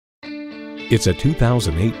It's a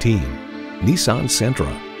 2018 Nissan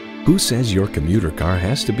Sentra. Who says your commuter car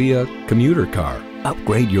has to be a commuter car?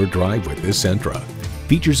 Upgrade your drive with this Sentra.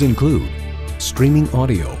 Features include streaming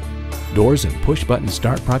audio, doors and push-button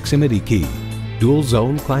start proximity key, dual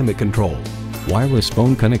zone climate control, wireless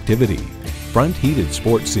phone connectivity, front heated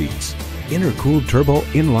sport seats, intercooled turbo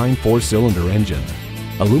inline 4-cylinder engine,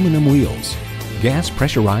 aluminum wheels, gas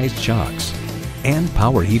pressurized shocks, and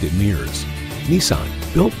power heated mirrors. Nissan,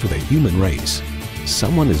 built for the human race.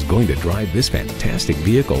 Someone is going to drive this fantastic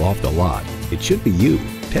vehicle off the lot. It should be you.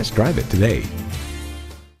 Test drive it today.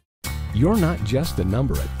 You're not just a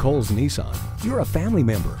number at Cowles Nissan. You're a family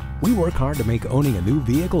member. We work hard to make owning a new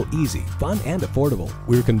vehicle easy, fun, and affordable.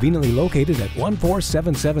 We're conveniently located at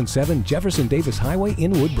 14777 Jefferson Davis Highway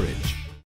in Woodbridge.